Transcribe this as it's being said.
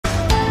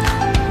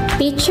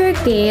Teacher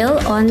Gail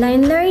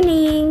Online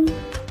Learning.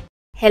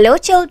 Hello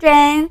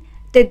children!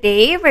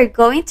 Today we're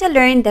going to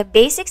learn the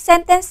basic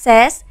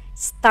sentences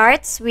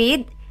starts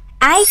with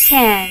I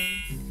can.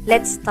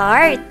 Let's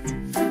start.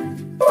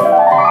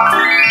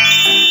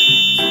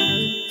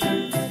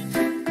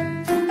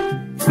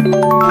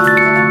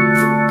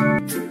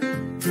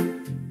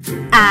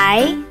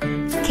 I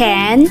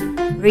can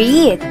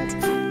read.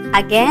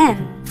 Again.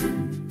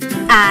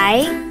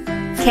 I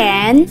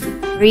can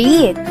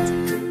read.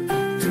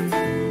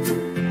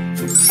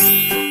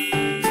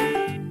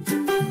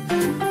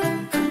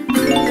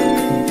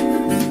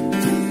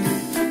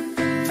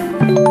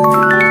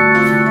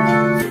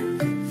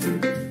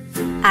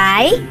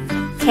 I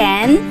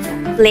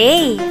can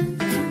play.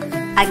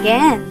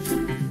 Again.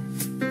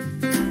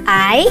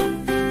 I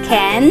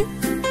can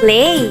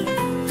play.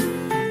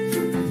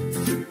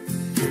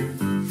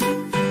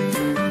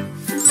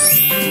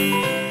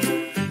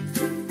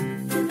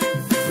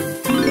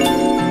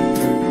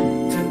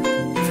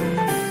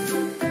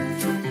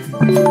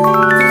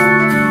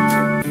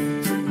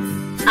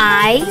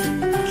 I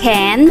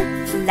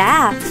can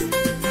laugh.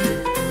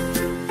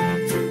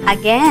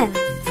 Again.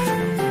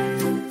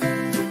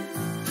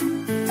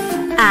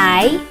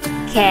 I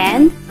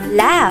can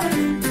laugh.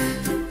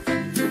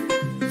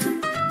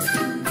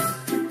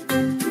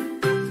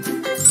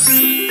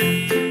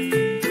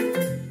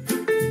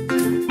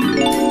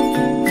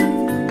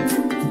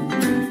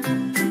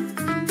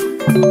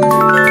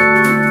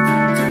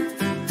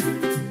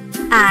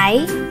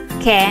 I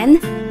can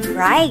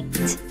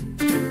write.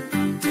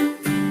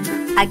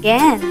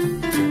 Again.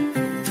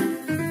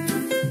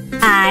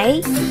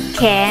 I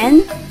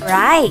can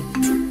write.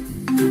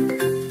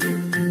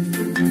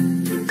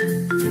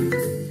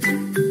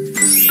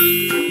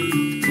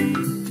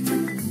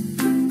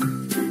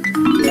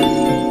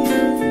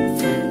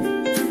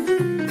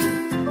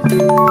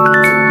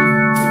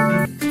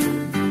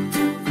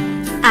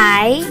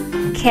 I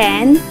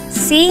can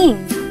sing.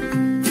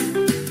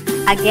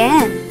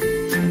 Again.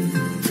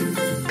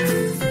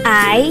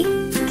 I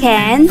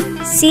can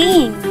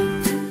sing.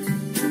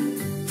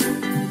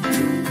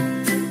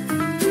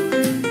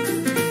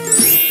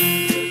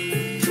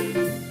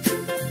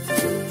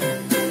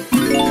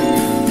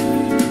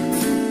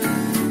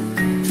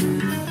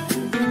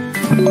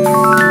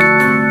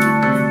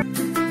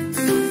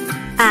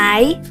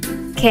 I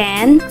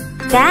can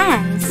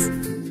dance.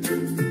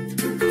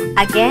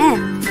 Again.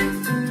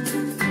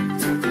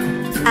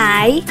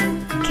 I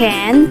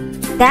can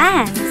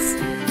dance.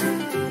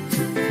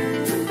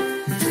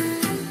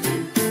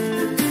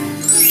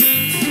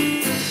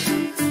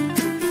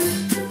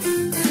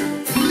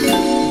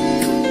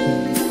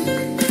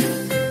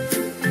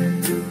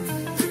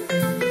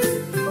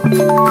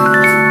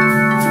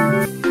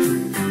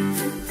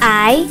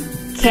 I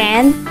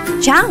can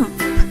jump.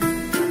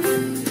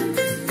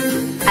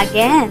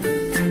 Again.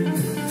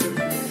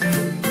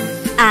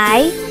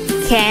 I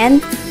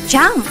can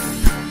jump.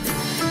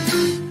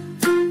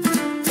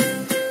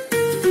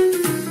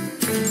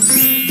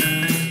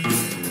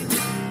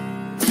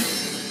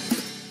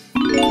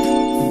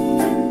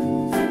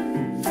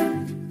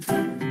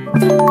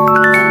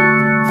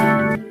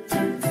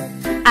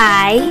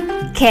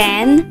 I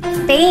can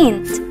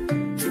paint.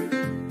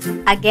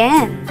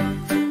 Again.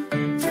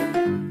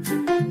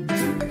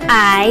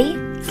 I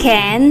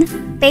can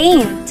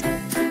paint.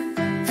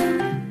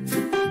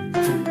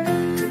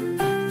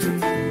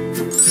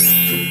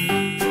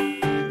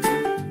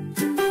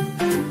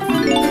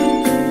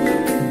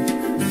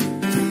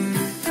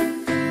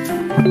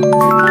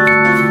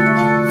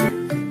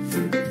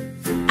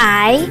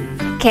 I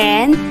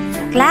can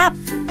clap.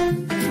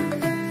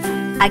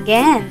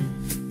 Again.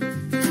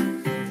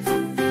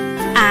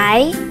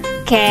 I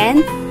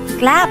can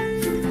clap.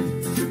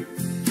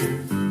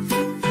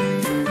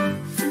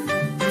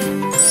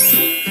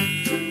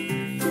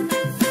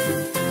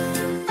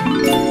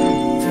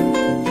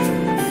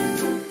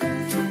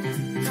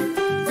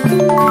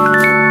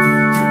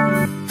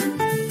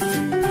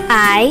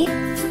 I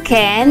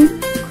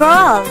can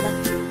crawl.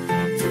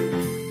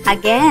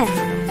 Again.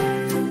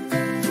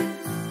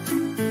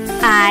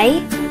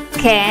 I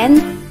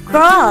can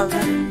crawl.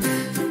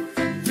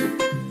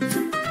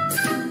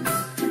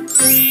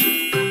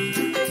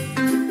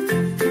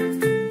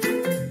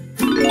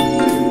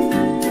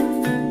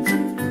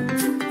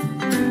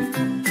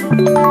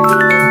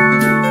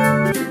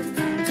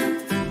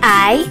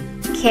 I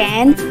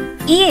can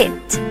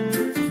eat.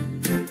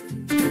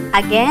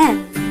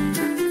 Again.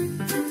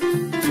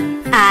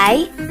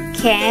 I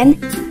can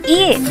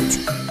eat.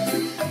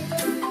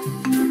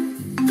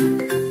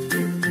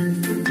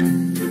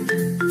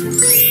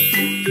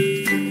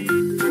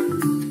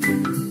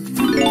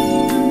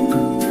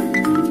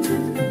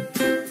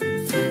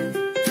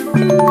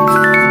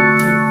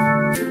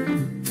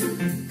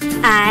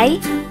 I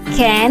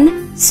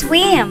can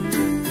swim.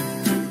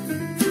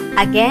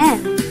 Again.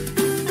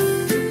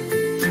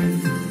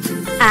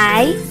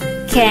 I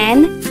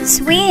can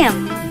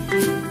swim.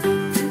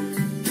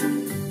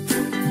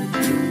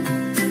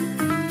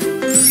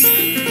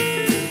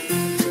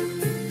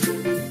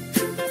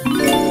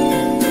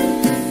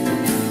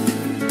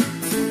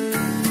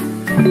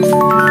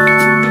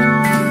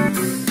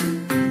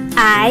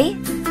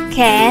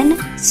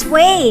 can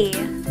sway.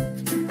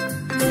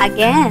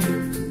 Again.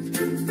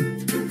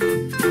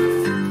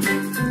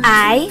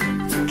 I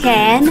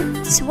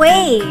can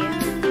sway.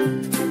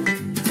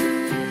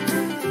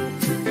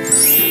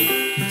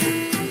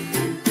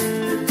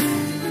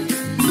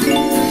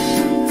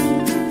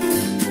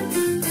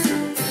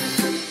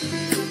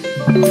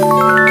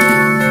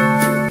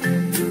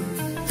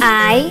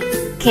 I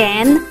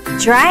can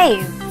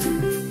drive.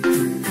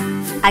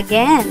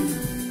 Again.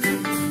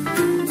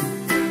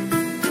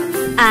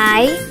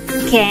 I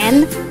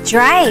can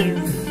drive.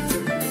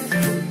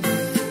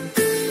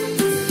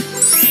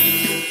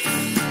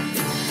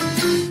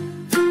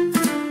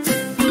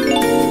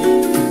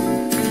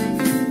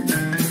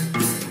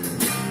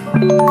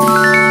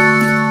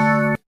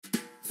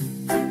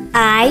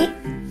 I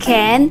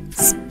can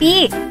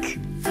speak.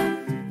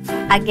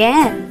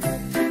 Again.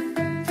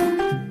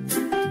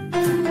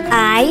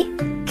 I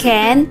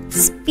can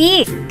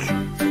speak.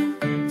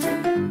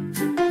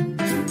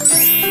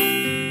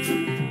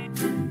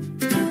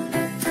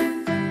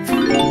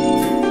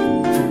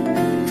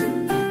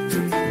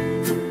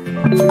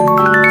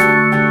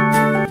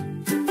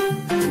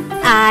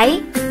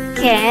 I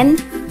can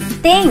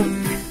think.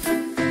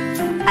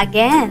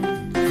 Again.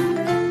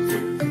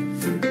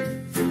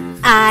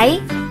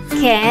 I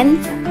can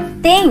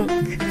think.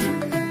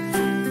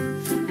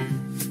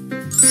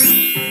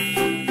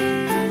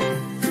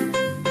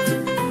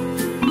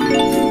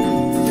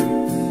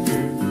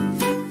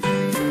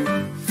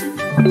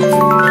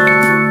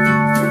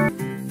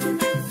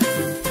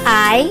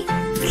 I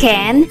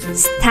can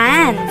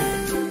stand.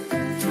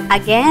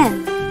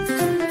 Again.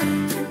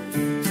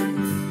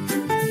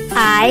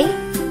 I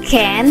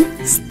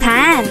can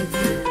stand.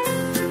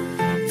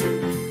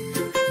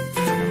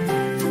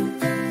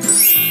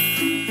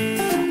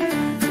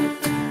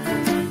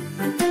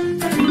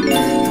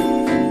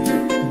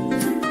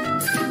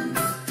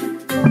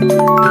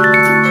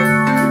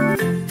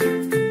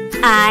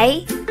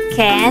 I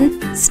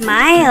can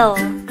smile.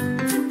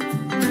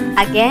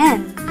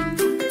 Again.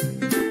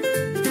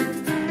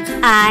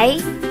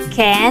 I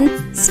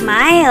can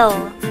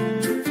smile.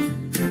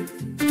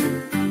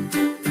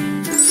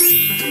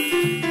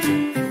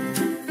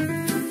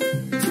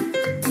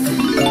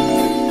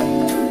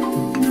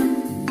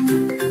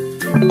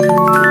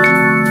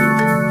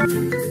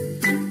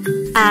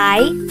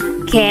 I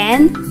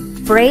can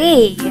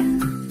pray.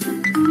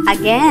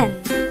 Again.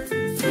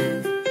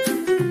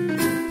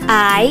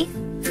 I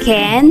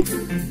can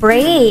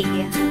pray.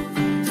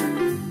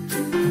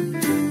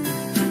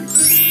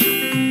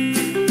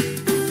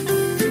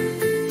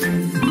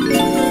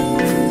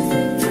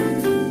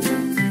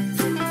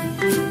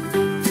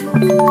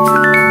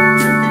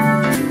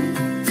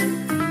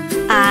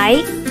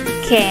 I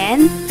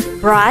can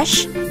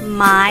brush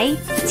my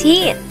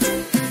teeth.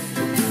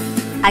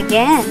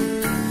 Again.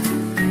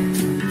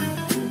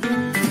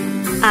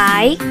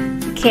 I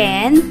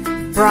can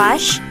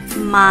brush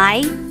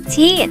my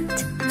teeth.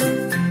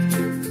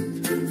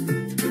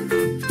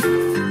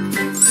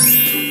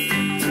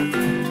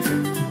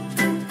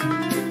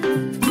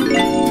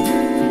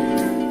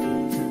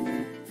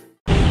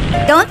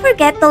 Don't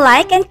forget to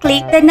like and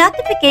click the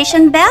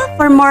notification bell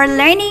for more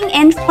learning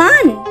and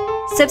fun.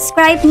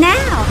 Subscribe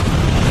now!